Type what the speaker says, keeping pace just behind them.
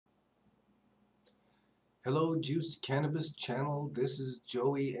Hello JuicedCannabis channel, this is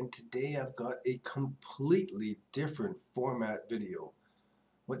Joey and today I've got a completely different format video.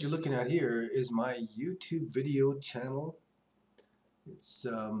 What you're looking at here is my YouTube video channel. It's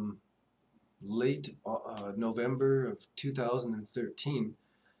late November of 2013,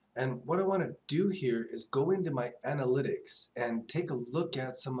 and what I want to do here is go into my analytics and take a look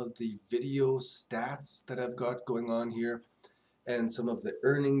at some of the video stats that I've got going on here and some of the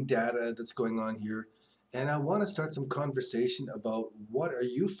earning data that's going on here. And I want to start some conversation about what are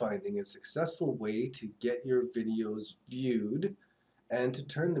you finding a successful way to get your videos viewed and to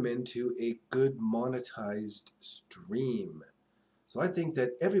turn them into a good monetized stream. So I think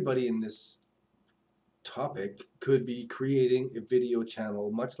that everybody in this topic could be creating a video channel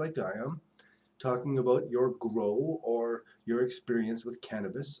much like I am, talking about your grow or your experience with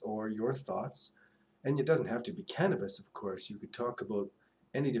cannabis or your thoughts. And it doesn't have to be cannabis, of course. You could talk about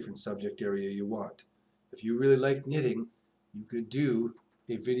any different subject area you want. If you really like knitting, you could do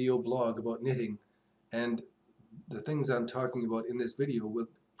a video blog about knitting, and the things I'm talking about in this video will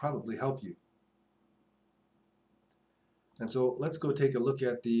probably help you. And so let's go take a look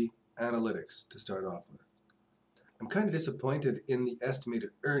at the analytics to start off with. I'm kind of disappointed in the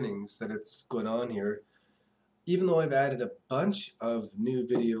estimated earnings that it's going on here. Even though I've added a bunch of new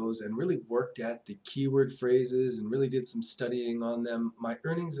videos and really worked at the keyword phrases and really did some studying on them, my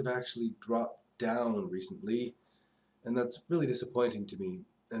earnings have actually dropped down recently, and that's really disappointing to me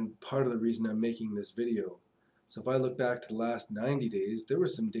and part of the reason I'm making this video. So if I look back to the last 90 days, there were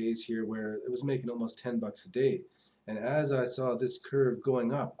some days here where it was making almost 10 bucks a day, and as I saw this curve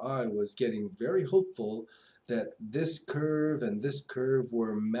going up, I was getting very hopeful that this curve and this curve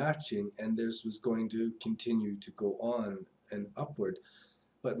were matching and this was going to continue to go on and upward.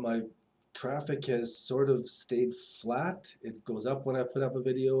 But my traffic has sort of stayed flat. It goes up when I put up a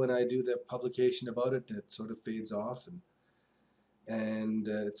video and I do the publication about it. It sort of fades off, and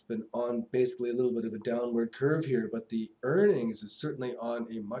it's been on basically a little bit of a downward curve here, but the earnings is certainly on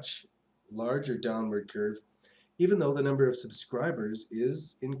a much larger downward curve, even though the number of subscribers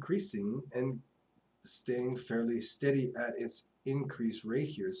is increasing and staying fairly steady at its increase rate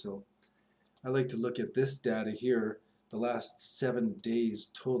here. So I like to look at this data here, the last 7 days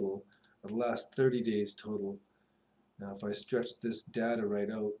total, or the last 30 days total. Now if I stretch this data right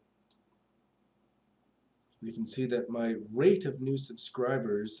out, we can see that my rate of new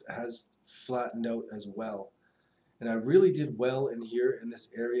subscribers has flattened out as well. And I really did well in here in this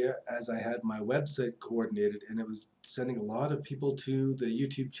area as I had my website coordinated, and it was sending a lot of people to the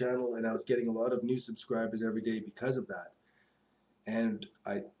YouTube channel, and I was getting a lot of new subscribers every day because of that. And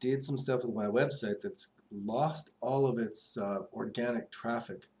I did some stuff with my website that's lost all of its organic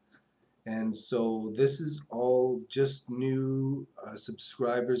traffic. And so this is all just new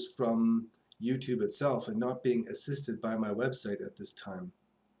subscribers from YouTube itself and not being assisted by my website at this time.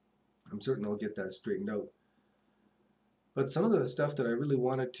 I'm certain I'll get that straightened out. But some of the stuff that I really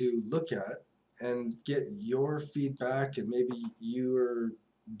wanted to look at and get your feedback, and maybe you're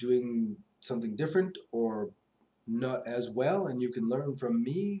doing something different or not as well and you can learn from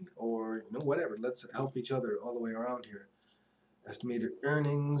me, or whatever. Let's help each other all the way around here. Estimated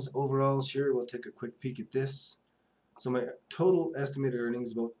earnings overall, sure, we'll take a quick peek at this. So my total estimated earnings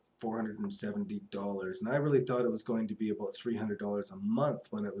is about $470, and I really thought it was going to be about $300 a month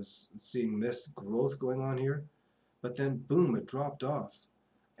when it was seeing this growth going on here. But then boom, it dropped off,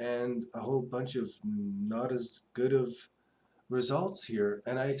 and a whole bunch of not as good of results here.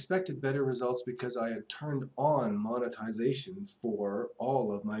 And I expected better results because I had turned on monetization for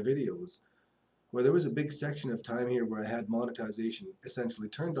all of my videos, where there was a big section of time here where I had monetization essentially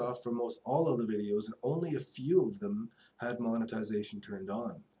turned off for most all of the videos, and only a few of them had monetization turned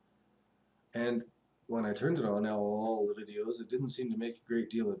on. And when I turned it on, now all the videos, it didn't seem to make a great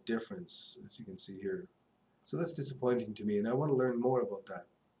deal of difference, as you can see here. So that's disappointing to me, and I want to learn more about that.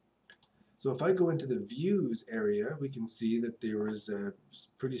 So if I go into the views area, we can see that there is a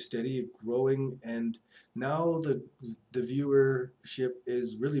pretty steady growing, and now the viewership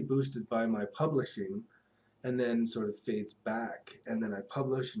is really boosted by my publishing, and then sort of fades back, and then I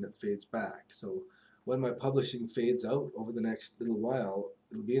publish and it fades back. So when my publishing fades out over the next little while,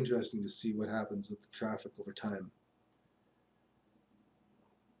 it'll be interesting to see what happens with the traffic over time.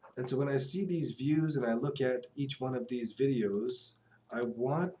 And so when I see these views and I look at each one of these videos, I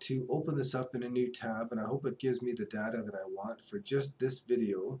want to open this up in a new tab, and I hope it gives me the data that I want for just this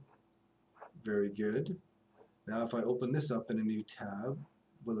video. Very good. Now if I open this up in a new tab,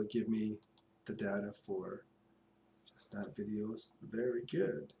 will it give me the data for just that video? Very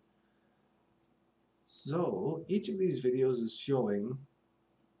good. So each of these videos is showing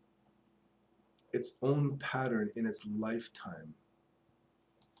its own pattern in its lifetime.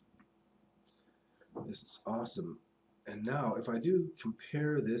 This is awesome. And now if I do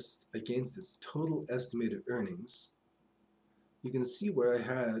compare this against its total estimated earnings, you can see where I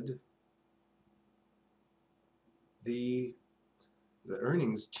had the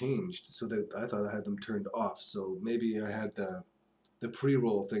earnings changed so that I thought I had them turned off. So maybe I had the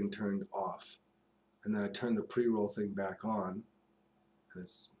pre-roll thing turned off, and then I turned the pre-roll thing back on, and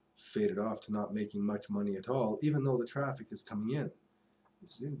it's faded off to not making much money at all, even though the traffic is coming in.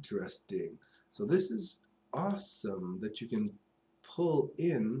 It's interesting. So this is awesome that you can pull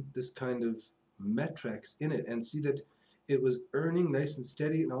in this kind of metrics in it and see that it was earning nice and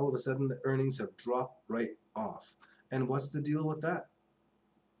steady, and all of a sudden the earnings have dropped right off. And what's the deal with that?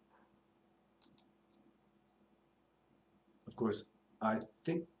 Of course, I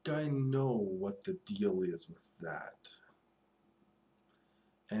think I know what the deal is with that.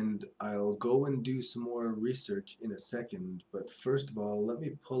 And I'll go and do some more research in a second, but first of all, let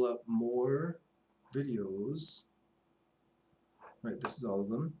me pull up more videos. Right, this is all of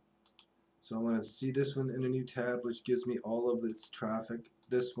them. So I want to see this one in a new tab, which gives me all of its traffic.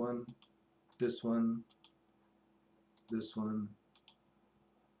 This one, this one, this one,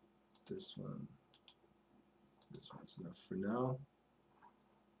 this one. This one's enough for now.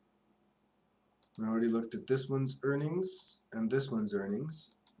 I already looked at this one's earnings and this one's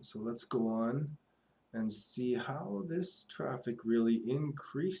earnings. So let's go on and see how this traffic really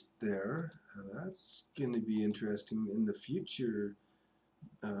increased there. That's going to be interesting in the future.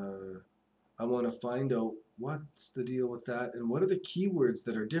 I want to find out what's the deal with that and what are the keywords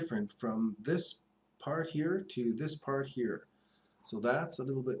that are different from this part here to this part here. So that's a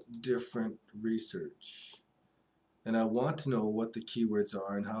little bit different research. And I want to know what the keywords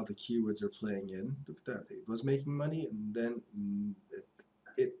are and how the keywords are playing in. Look at that. It was making money, and then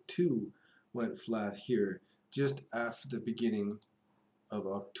it too went flat here just after the beginning of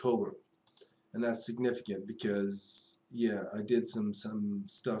October. And that's significant because, yeah, I did some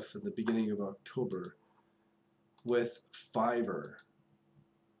stuff at the beginning of October with Fiverr.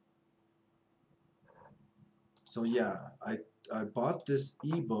 So yeah, I bought this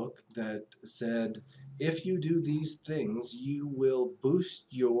ebook that said, if you do these things, you will boost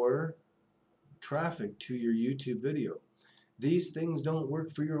your traffic to your YouTube video. These things don't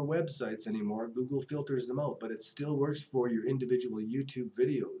work for your websites anymore. Google filters them out, but it still works for your individual YouTube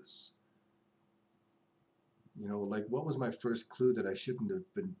videos. You know, like, what was my first clue that I shouldn't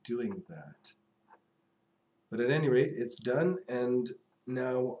have been doing that? But at any rate, it's done, and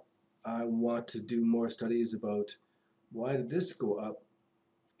now I want to do more studies about why did this go up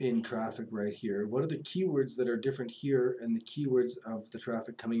in traffic right here. What are the keywords that are different here and the keywords of the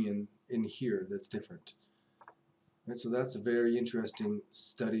traffic coming in here that's different? And so that's a very interesting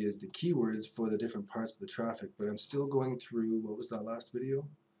study, is the keywords for the different parts of the traffic. But I'm still going through, what was that last video?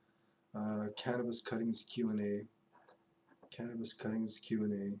 Cannabis cuttings Q&A. Cannabis cuttings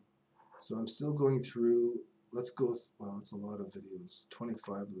Q&A. So I'm still going through, let's go, well, it's a lot of videos,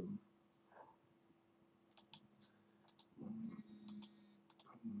 25 of them.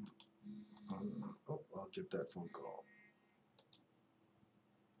 Oh, I'll get that phone call.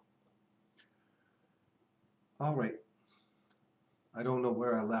 All right. I don't know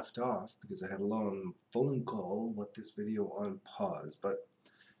where I left off because I had a long phone call with this video on pause, but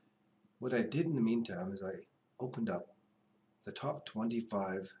what I did in the meantime is I opened up the top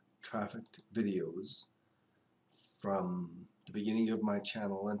 25 trafficked videos from the beginning of my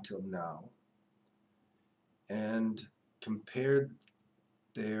channel until now and compared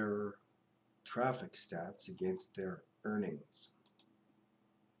their traffic stats against their earnings.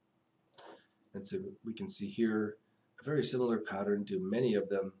 And so we can see here a very similar pattern to many of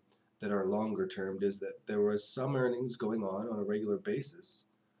them that are longer termed, is that there was some earnings going on a regular basis,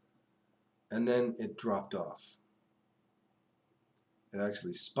 and then it dropped off. It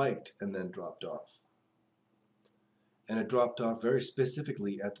actually spiked and then dropped off. And it dropped off very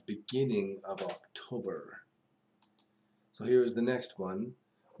specifically at the beginning of October. So here's the next one,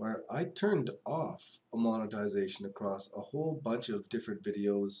 where I turned off a monetization across a whole bunch of different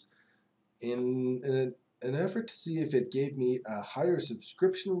videos in an effort to see if it gave me a higher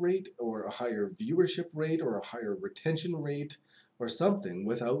subscription rate or a higher viewership rate or a higher retention rate or something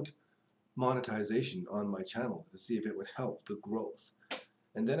without monetization on my channel, to see if it would help the growth.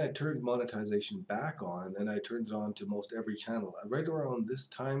 And then I turned monetization back on, and I turned it on to most every channel. Right around this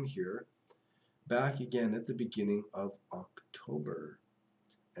time here, back again at the beginning of October.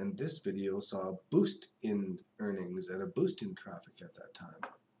 And this video saw a boost in earnings and a boost in traffic at that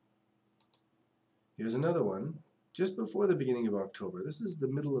time. Here's another one, just before the beginning of October. This is the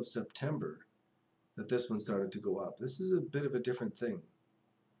middle of September. that this one started to go up. This is a bit of a different thing.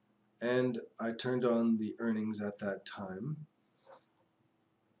 And I turned on the earnings at that time.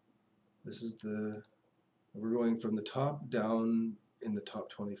 This is we're going from the top down in the top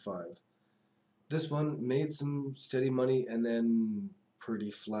 25. This one made some steady money and then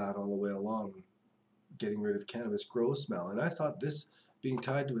pretty flat all the way along, getting rid of cannabis grow smell. And I thought this being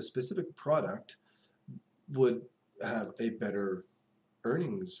tied to a specific product would have a better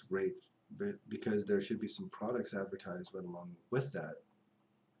earnings rate because there should be some products advertised right along with that.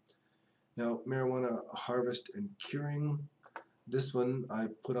 Now, marijuana harvest and curing. This one I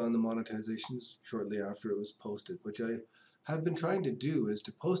put on the monetizations shortly after it was posted, which I have been trying to do, is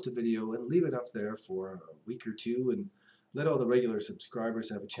to post a video and leave it up there for a week or two and let all the regular subscribers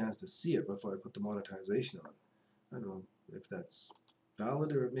have a chance to see it before I put the monetization on. I don't know if that's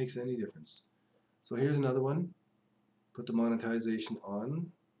valid or it makes any difference. So here's another one. Put the monetization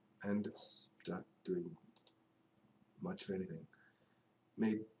on, and it's not doing much of anything.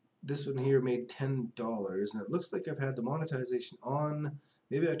 This one here made $10, and it looks like I've had the monetization on.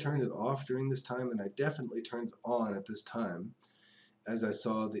 Maybe I turned it off during this time, and I definitely turned it on at this time as I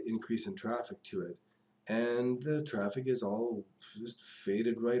saw the increase in traffic to it. And the traffic is all just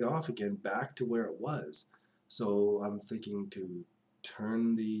faded right off again, back to where it was. So I'm thinking to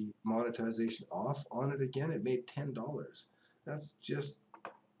turn the monetization off on it again. It made $10. That's just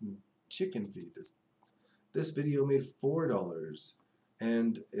chicken feed. This video made $4.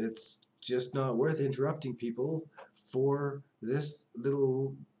 And it's just not worth interrupting people for this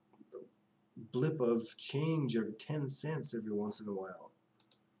little blip of change of 10 cents every once in a while.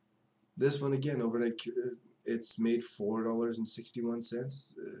 This one again, overnight, it's made $4.61.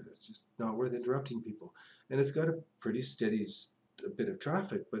 It's just not worth interrupting people. And it's got a pretty steady bit of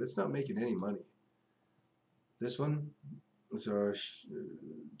traffic, but it's not making any money. This one started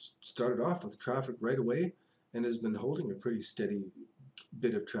off with traffic right away and has been holding a pretty steady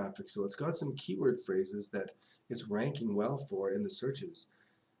bit of traffic, so it's got some keyword phrases that it's ranking well for in the searches.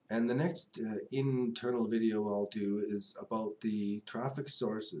 And the next internal video I'll do is about the traffic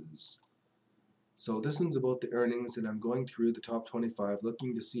sources. So this one's about the earnings, and I'm going through the top 25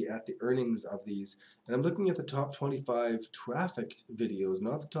 looking to see at the earnings of these, and I'm looking at the top 25 trafficked videos,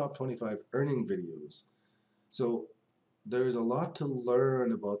 not the top 25 earning videos. So there's a lot to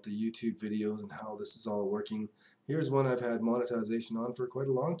learn about the YouTube videos and how this is all working. Here's one I've had monetization on for quite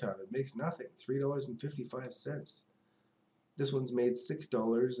a long time. It makes nothing, $3.55. This one's made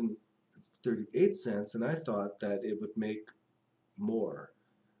 $6.38, and I thought that it would make more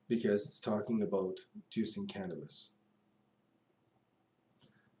because it's talking about juicing cannabis.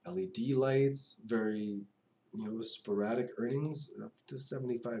 LED lights, very sporadic earnings, up to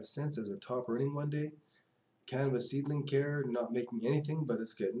 75 cents as a top earning one day. Cannabis seedling care, not making anything, but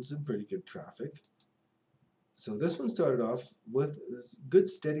it's getting some pretty good traffic. So this one started off with good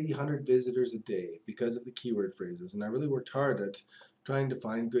steady 100 visitors a day because of the keyword phrases, and I really worked hard at trying to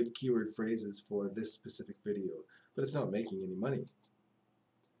find good keyword phrases for this specific video, but it's not making any money.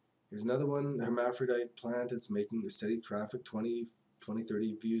 Here's another one, hermaphrodite plant. It's making a steady traffic, 20,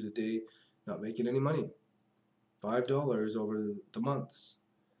 30 views a day, not making any money. $5 over the months.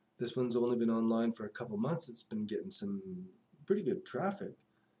 This one's only been online for a couple months. It's been getting some pretty good traffic,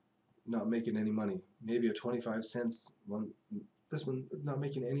 not making any money. Maybe a 25 cents one. This one not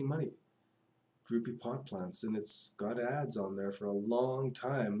making any money. Droopy pot plants, and it's got ads on there for a long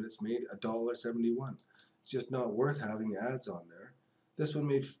time, and it's made $1.71. It's just not worth having ads on there. This one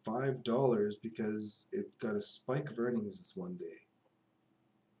made $5 because it got a spike of earnings this one day.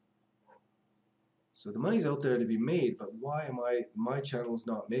 So the money's out there to be made, but why am my channel's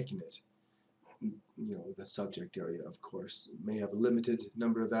not making it? The subject area, of course, may have a limited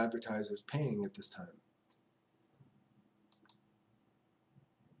number of advertisers paying at this time.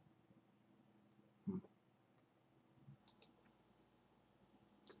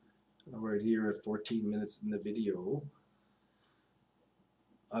 Right here at 14 minutes in the video,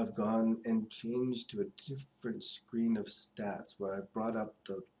 I've gone and changed to a different screen of stats where I've brought up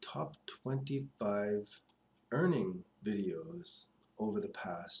the top 25 earning videos over the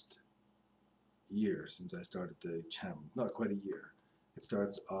past year since I started the channel. Not quite a year. It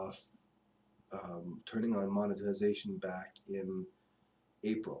starts off turning on monetization back in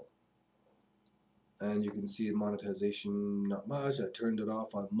April. And you can see monetization, not much. I turned it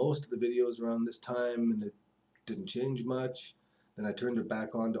off on most of the videos around this time and it didn't change much. Then I turned it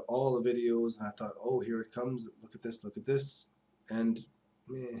back on to all the videos and I thought, oh, here it comes. Look at this, look at this. And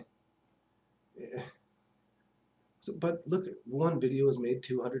meh. So, but look, one video has made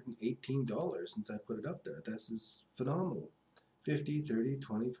 $218 since I put it up there. This is phenomenal. 50, 30,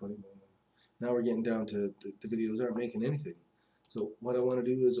 20, 21. Now we're getting down to the videos aren't making anything. So what I want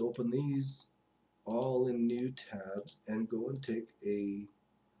to do is open these all in new tabs and go and take a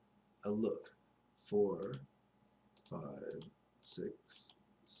look. 4, 5, 6,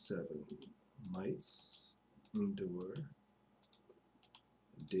 7 mites indoor.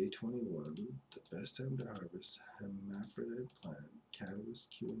 Day 21, the best time to harvest hermaphrodite plant, cannabis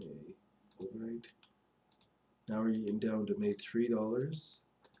Q&A, overnight. Now we're getting down to made $3.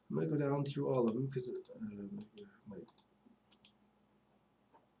 I'm going to go down through all of them because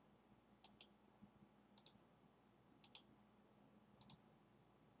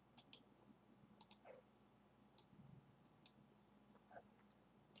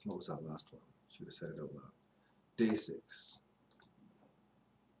what was that last one? Should have said it out loud. Day 6.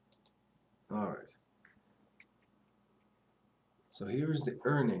 Alright. So here's the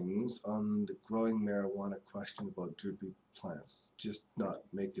earnings on the growing marijuana question about droopy plants. Just not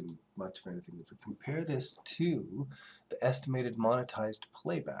making much of anything. If we compare this to the estimated monetized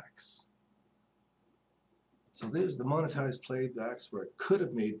playbacks. So there's the monetized playbacks where it could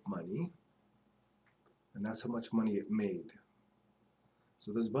have made money. And that's how much money it made.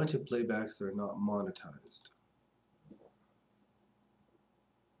 So there's a bunch of playbacks that are not monetized.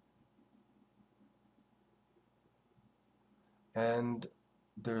 And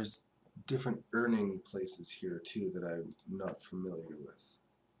there's different earning places here too that I'm not familiar with.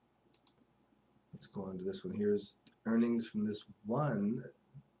 Let's go on to this one. Here's earnings from this one.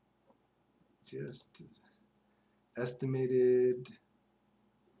 Just estimated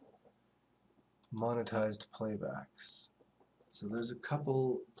monetized playbacks. So there's a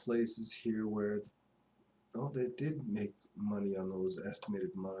couple places here where, oh, they did make money on those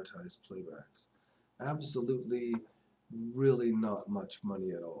estimated monetized playbacks. Absolutely, really not much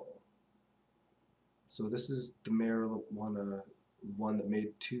money at all. So this is the marijuana one that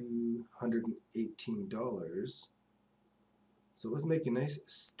made $218. So it was making nice,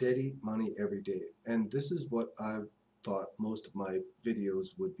 steady money every day. And this is what I thought most of my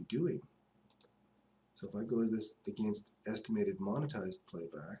videos would be doing. So if I go this against estimated monetized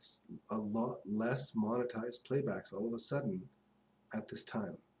playbacks, a lot less monetized playbacks all of a sudden at this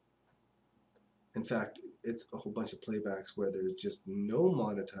time. In fact, it's a whole bunch of playbacks where there's just no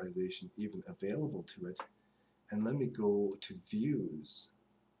monetization even available to it. And let me go to views.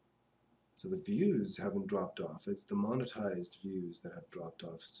 So the views haven't dropped off. It's the monetized views that have dropped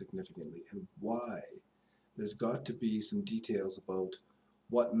off significantly. And why? There's got to be some details about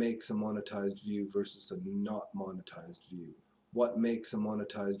what makes a monetized view versus a not monetized view. What makes a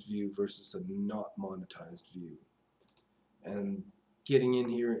monetized view versus a not monetized view. And getting in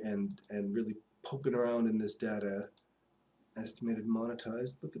here and really poking around in this data, estimated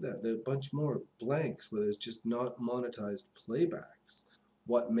monetized, look at that, there are a bunch more blanks where there's just not monetized playbacks.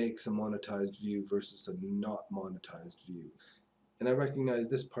 What makes a monetized view versus a not monetized view? And I recognize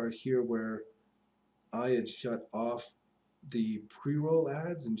this part here where I had shut off the pre-roll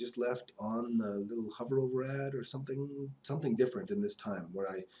ads and just left on the little hover over ad or something different in this time where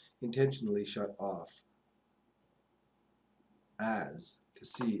I intentionally shut off ads to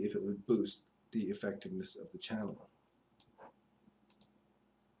see if it would boost the effectiveness of the channel.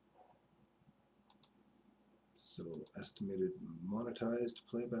 So estimated monetized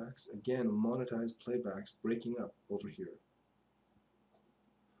playbacks, again monetized playbacks breaking up over here.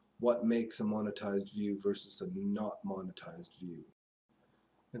 What makes a monetized view versus a not monetized view?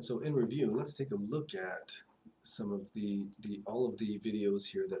 And so in review, let's take a look at some of all of the videos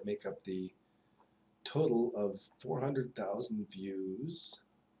here that make up the total of 400,000 views.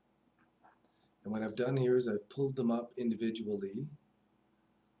 And what I've done here is I've pulled them up individually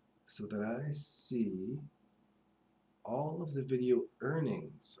so that I see all of the video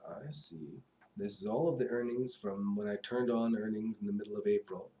earnings. I see. This is all of the earnings from when I turned on earnings in the middle of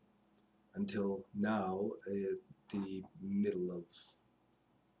April until now at the middle of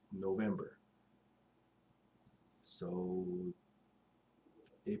November. So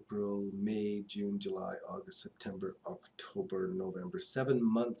April, May, June, July, August, September, October, November. 7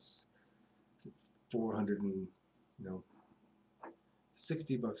 months, 400 and,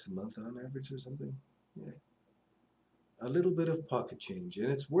 $60 a month on average or something. Yeah. A little bit of pocket change,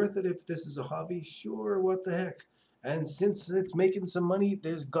 and it's worth it if this is a hobby. Sure, what the heck. And since it's making some money,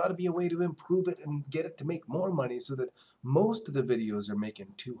 there's got to be a way to improve it and get it to make more money so that most of the videos are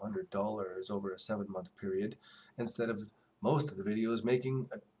making $200 over a 7-month period instead of most of the videos making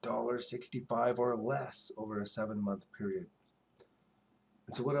 $1.65 or less over a 7-month period.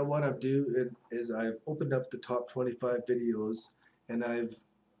 And so what I want to do is I've opened up the top 25 videos, and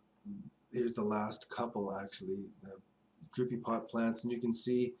here's the last couple actually, the droopy pot plants, and you can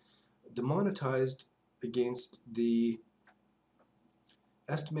see demonetized against the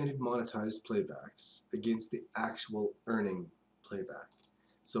estimated monetized playbacks against the actual earning playback.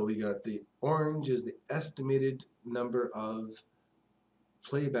 So we got the orange is the estimated number of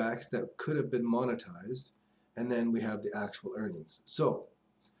playbacks that could have been monetized, and then we have the actual earnings. So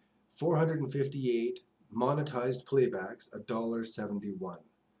 458 monetized playbacks, $1.71.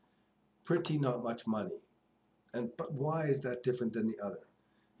 Pretty not much money. But why is that different than the other?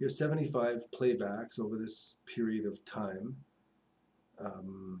 Here's 75 playbacks over this period of time.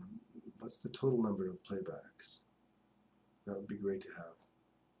 What's the total number of playbacks? That would be great to have.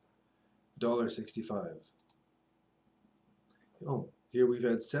 $1.65. Oh, here we've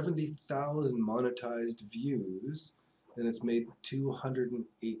had 70,000 monetized views, and it's made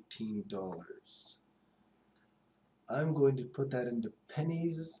 $218. I'm going to put that into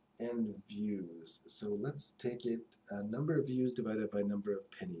pennies and views. So let's take it, number of views divided by number of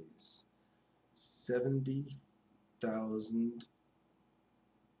pennies.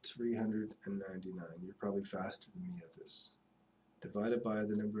 70,399. You're probably faster than me at this. Divided by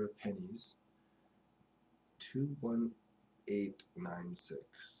the number of pennies.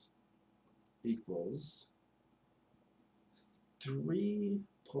 21896 equals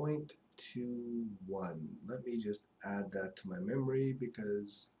 3.21. Let me just add that to my memory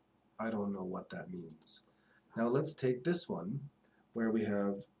because I don't know what that means. Now let's take this one where we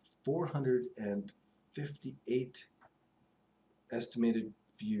have 458 estimated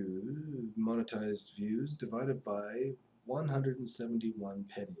views, monetized views, divided by 171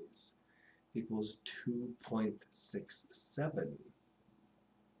 pennies equals 2.67.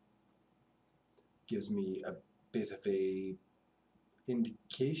 Gives me a bit of a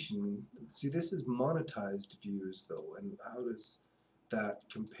indication. See, this is monetized views though, and how does that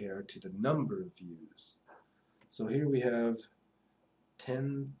compare to the number of views? So here we have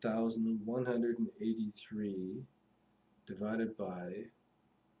 10,183 divided by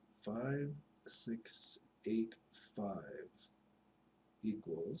 5685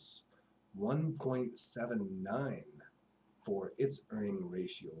 equals 1.79 for its earning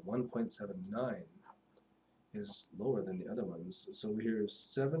ratio. 1.79 is lower than the other ones. So here is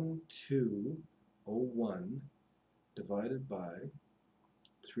 7201 divided by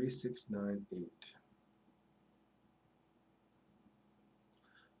 3698.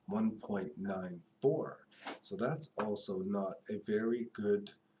 1.94. So that's also not a very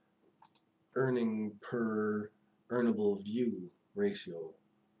good earning per earnable view ratio.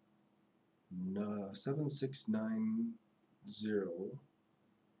 7690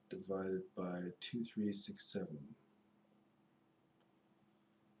 divided by 2367.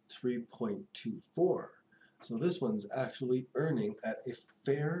 3.24. So this one's actually earning at a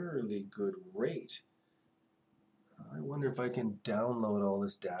fairly good rate. I wonder if I can download all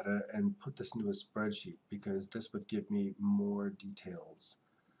this data and put this into a spreadsheet, because this would give me more details.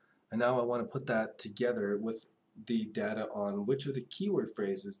 And now I want to put that together with the data on which are the keyword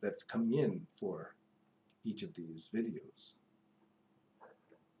phrases that's coming in for each of these videos.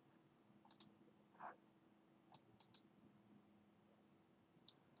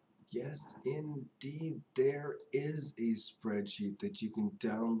 Yes, indeed, there is a spreadsheet that you can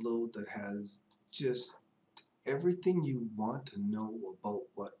download that has just everything you want to know about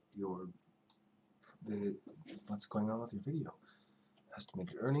what's going on with your video.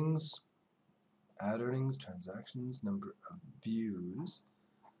 Estimated earnings, ad earnings, transactions, number of views,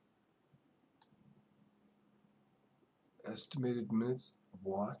 estimated minutes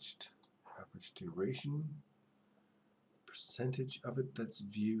watched, average duration, percentage of it that's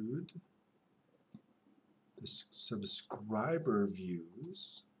viewed, the subscriber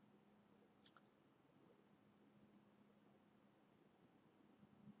views,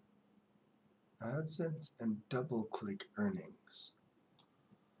 AdSense, and double-click earnings.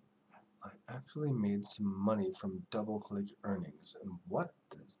 I actually made some money from double-click earnings. And what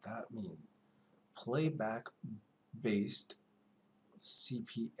does that mean? Playback-based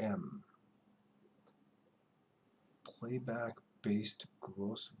CPM. Playback-based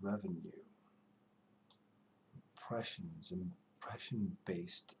gross revenue. Impressions,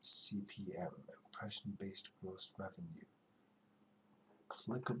 impression-based CPM. Impression-based gross revenue.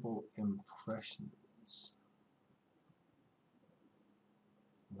 Clickable impressions.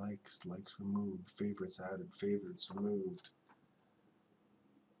 Likes removed, favorites added, favorites removed.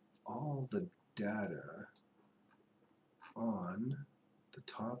 All the data on the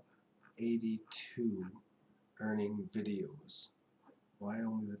top 82 earning videos. Why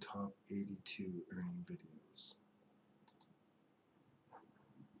only the top 82 earning videos?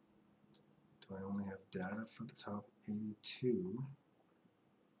 Do I only have data for the top 82?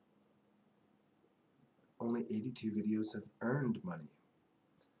 only 82 videos have earned money,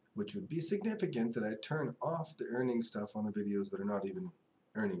 which would be significant that I turn off the earning stuff on the videos that are not even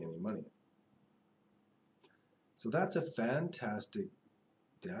earning any money. So that's a fantastic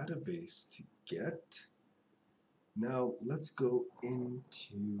database to get. Now let's go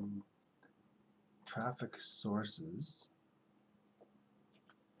into traffic sources,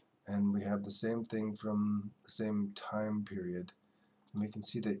 and we have the same thing from the same time period. And we can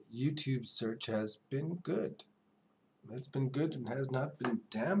see that YouTube search has been good. It's been good and has not been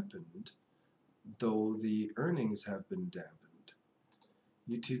dampened, though the earnings have been dampened.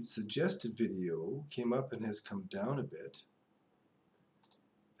 YouTube suggested video came up and has come down a bit.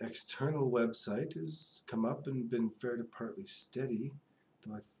 External website has come up and been fair to partly steady,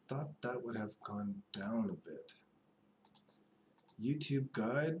 though I thought that would have gone down a bit. YouTube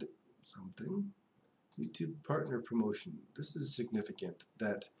guide, something. YouTube partner promotion. This is significant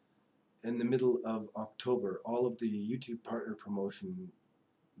that in the middle of October, all of the YouTube partner promotion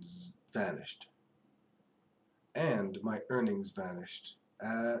vanished. And my earnings vanished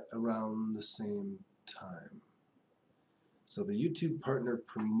at around the same time. So the YouTube partner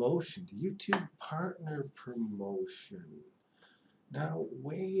promotion, Now,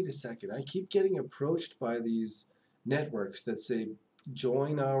 wait a second. I keep getting approached by these networks that say,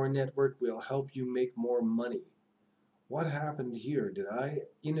 join our network, we'll help you make more money. What happened here? Did I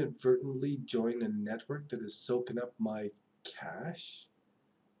inadvertently join a network that is soaking up my cash?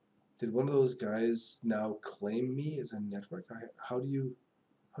 Did one of those guys now claim me as a network? How do you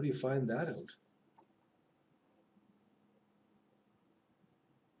find that out?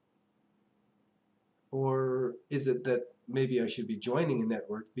 Or is it that maybe I should be joining a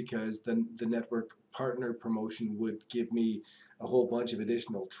network because the network partner promotion would give me a whole bunch of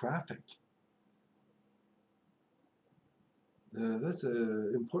additional traffic? That's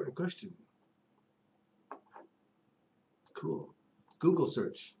an important question. Cool. Google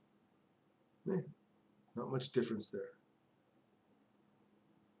search. Not much difference there.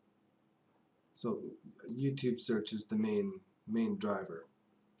 So YouTube search is the main driver,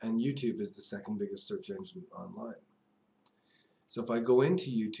 and YouTube is the second biggest search engine online. So if I go into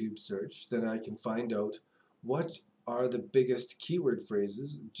YouTube search, then I can find out what are the biggest keyword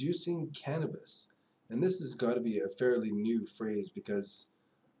phrases. Juicing cannabis. And this has got to be a fairly new phrase because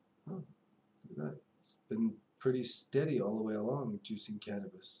it's been pretty steady all the way along, juicing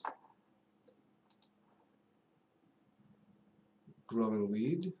cannabis. Growing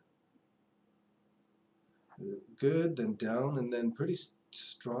weed. Good, then down, and then pretty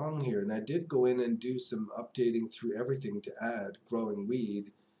strong here. And I did go in and do some updating through everything to add growing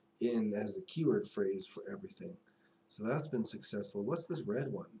weed in as the keyword phrase for everything. So that's been successful. What's this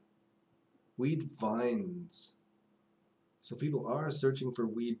red one? Weed vines. So people are searching for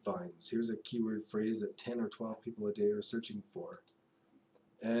weed vines. Here's a keyword phrase that 10 or 12 people a day are searching for.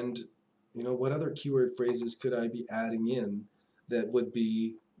 And you know, what other keyword phrases could I be adding in that would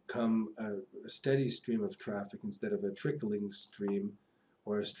become a steady stream of traffic instead of a trickling stream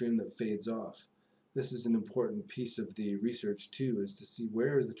or a stream that fades off? This is an important piece of the research too, is to see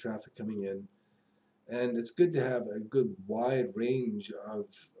where is the traffic coming in. And it's good to have a good wide range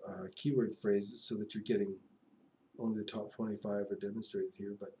of keyword phrases so that you're getting only the top 25 are demonstrated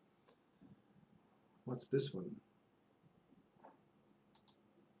here. But what's this one?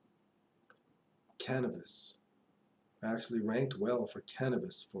 Cannabis. I actually ranked well for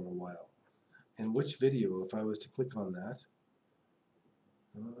cannabis for a while. And which video, if I was to click on that,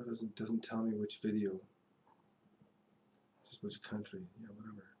 oh, it doesn't tell me which video. Just which country. Yeah,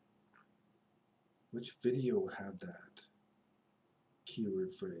 whatever. Which video had that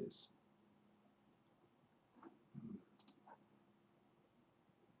keyword phrase?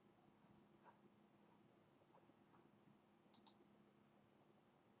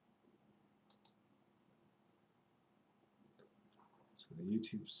 So the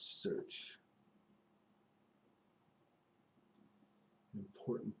YouTube search, an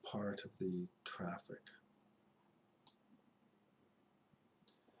important part of the traffic.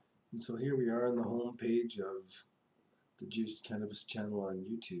 And so here we are on the home page of the Juiced Cannabis channel on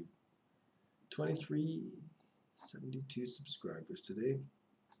YouTube. 2372 subscribers today.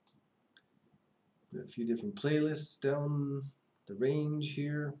 We have a few different playlists down the range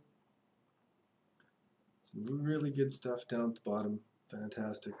here. Some really good stuff down at the bottom.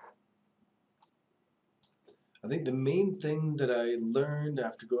 Fantastic. I think the main thing that I learned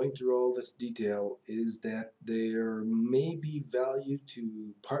after going through all this detail is that there may be value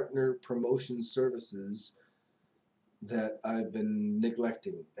to partner promotion services that I've been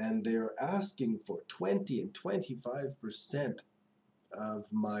neglecting, and they're asking for 20 and 25%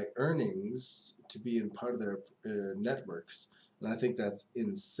 of my earnings to be in part of their networks. And I think that's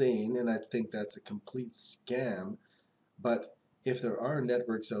insane, and I think that's a complete scam. But if there are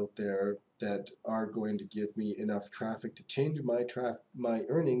networks out there that are going to give me enough traffic to change my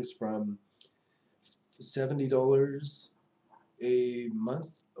earnings from $70 a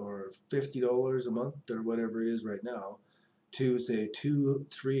month or $50 a month or whatever it is right now to say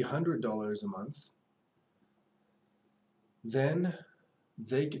 $200-300 a month, then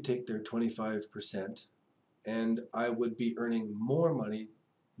they could take their 25% and I would be earning more money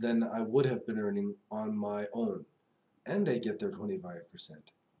than I would have been earning on my own, and they get their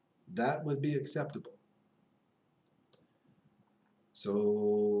 25%. That would be acceptable.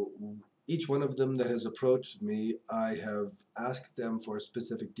 So each one of them that has approached me, I have asked them for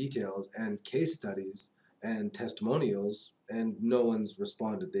specific details and case studies and testimonials, and no one's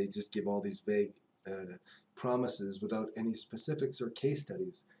responded. They just give all these vague promises without any specifics or case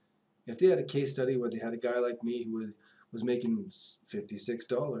studies. If they had a case study where they had a guy like me who was making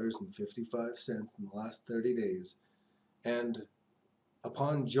 $56.55 in the last 30 days, and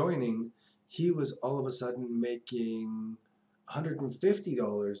upon joining, he was all of a sudden making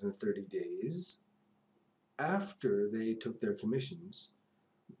 $150 in 30 days after they took their commissions,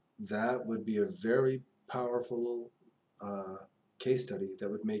 that would be a very powerful case study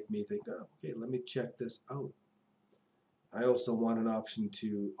that would make me think, oh, okay, let me check this out. I also want an option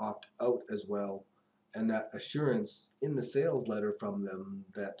to opt out as well, and that assurance in the sales letter from them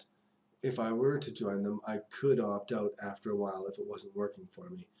that if I were to join them, I could opt out after a while if it wasn't working for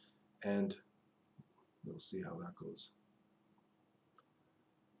me. And we'll see how that goes.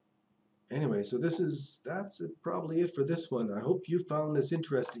 Anyway, so that's probably it for this one. I hope you found this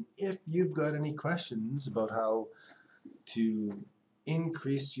interesting. If you've got any questions about how to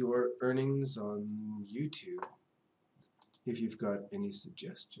increase your earnings on YouTube, if you've got any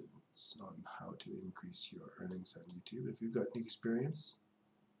suggestions on how to increase your earnings on YouTube, if you've got any experience,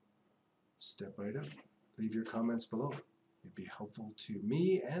 step right up. Leave your comments below. It'd be helpful to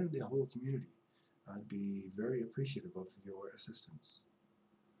me and the whole community. I'd be very appreciative of your assistance.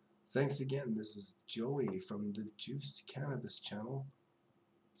 Thanks again. This is Joey from the Juiced Cannabis channel,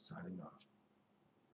 signing off.